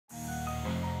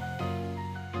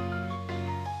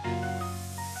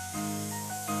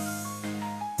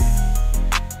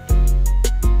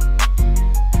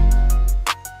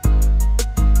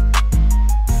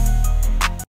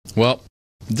Well,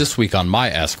 this week on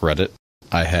my Ask Reddit,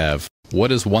 I have,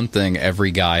 what is one thing every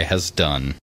guy has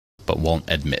done but won't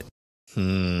admit?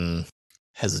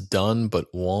 Has done but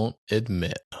won't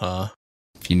admit, huh?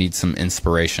 If you need some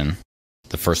inspiration,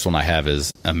 the first one I have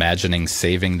is imagining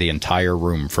saving the entire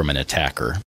room from an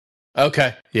attacker.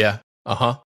 Okay. Yeah.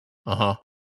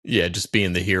 Yeah, just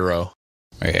being the hero.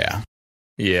 Yeah.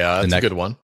 Yeah, that's a good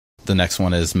one. The next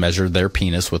one is measure their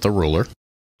penis with a ruler.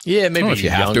 Yeah, maybe if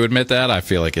you have to admit that. I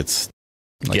feel like it's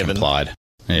given. Implied.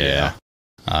 Yeah.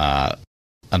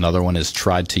 Another one is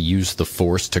tried to use the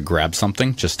force to grab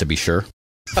something just to be sure.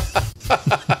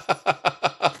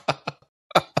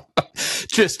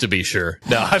 Just to be sure.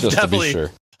 No, I've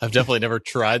definitely never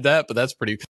tried that, but that's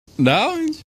pretty. No,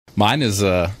 mine is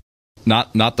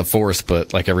not the force,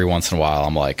 but like every once in a while,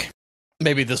 I'm like,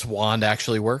 maybe this wand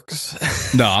actually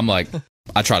works. No, I'm like,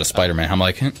 I tried a Spider-Man. I'm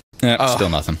like, still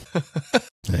nothing.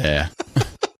 Yeah.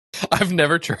 I've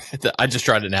never tried that. I just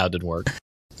tried it now. It didn't work.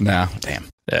 No, damn.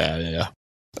 Yeah.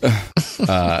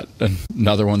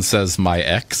 Another one says my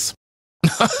ex.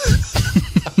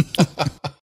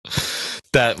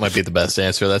 That might be the best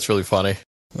answer. That's really funny.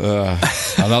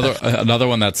 Another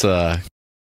one that's a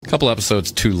couple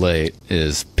episodes too late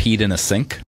is peed in a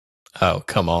sink. Oh,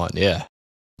 come on. Yeah.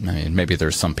 I mean, maybe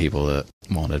there's some people that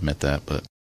won't admit that, but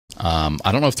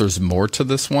I don't know if there's more to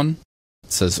this one.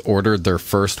 It says ordered their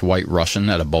first White Russian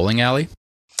at a bowling alley.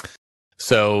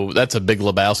 So that's a Big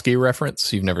Lebowski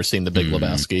reference. You've never seen the Big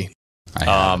Lebowski.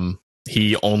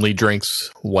 He only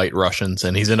drinks White Russians,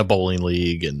 and he's in a bowling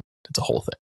league, and it's a whole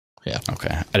thing. Yeah. Okay.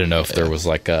 I didn't know if there was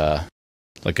like a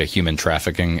human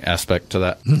trafficking aspect to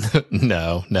that.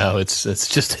 No, it's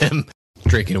just him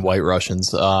drinking White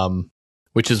Russians.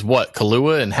 Which is what,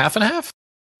 Kahlua and half? I'm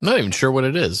not even sure what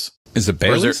it is. Is it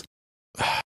Bailey's?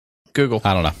 Google.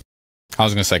 I don't know. I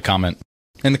was going to say comment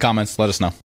in the comments. Let us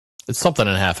know. It's something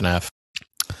in half and half.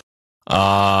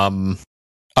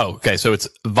 Okay. So it's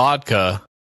vodka,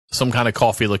 some kind of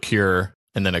coffee liqueur,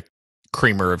 and then a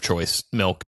creamer of choice,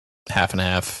 milk, half and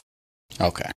half.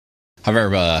 Okay. I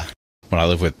remember when I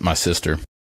lived with my sister,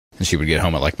 and she would get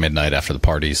home at like midnight after the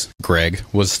parties. Greg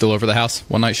was still over the house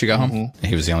one night she got home, and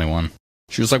he was the only one.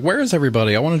 She was like, "Where is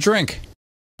everybody? I want to drink."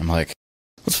 I'm like,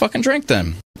 "Let's fucking drink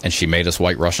then." And she made us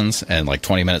White Russians, and like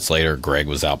 20 minutes later, Greg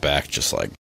was out back just like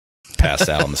passed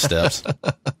out on the steps.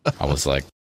 I was like,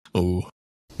 "Ooh."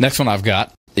 Next one I've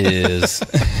got is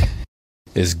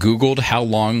Googled how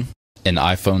long an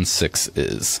iPhone 6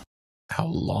 is. How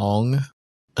long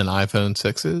an iPhone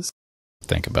 6 is?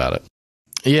 Think about it.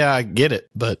 Yeah, I get it,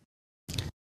 but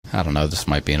I don't know. This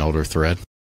might be an older thread.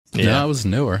 Yeah, no, it was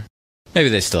newer. Maybe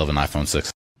they still have an iPhone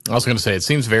 6. I was going to say, it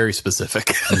seems very specific.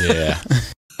 Yeah.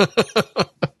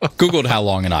 Googled how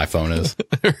long an iPhone is.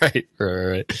 Right.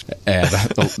 And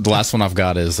the last one I've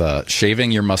got is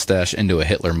shaving your mustache into a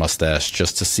Hitler mustache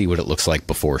just to see what it looks like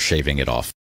before shaving it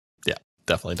off. Yeah,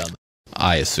 definitely done that.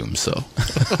 I assume so.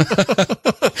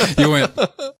 You went...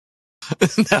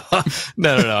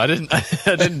 No. I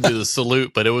didn't do the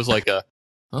salute, but it was like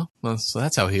so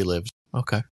that's how he lives.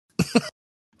 Okay.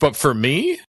 But for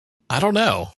me, I don't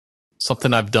know.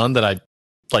 Something I've done that I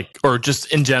like, or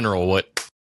just in general,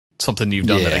 something you've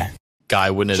done that a guy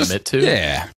wouldn't admit to.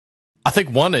 Yeah. I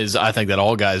think that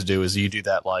all guys do is you do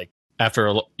that like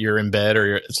after you're in bed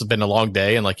or it's been a long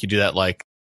day and like you do that like,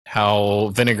 how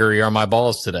vinegary are my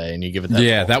balls today? And you give it that.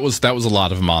 Yeah, that was a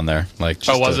lot of them on there. Like,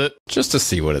 was it? Just to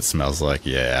see what it smells like.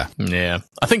 Yeah. Yeah.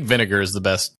 I think vinegar is the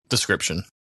best description.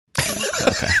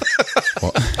 Okay.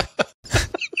 Well,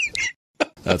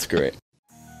 that's great.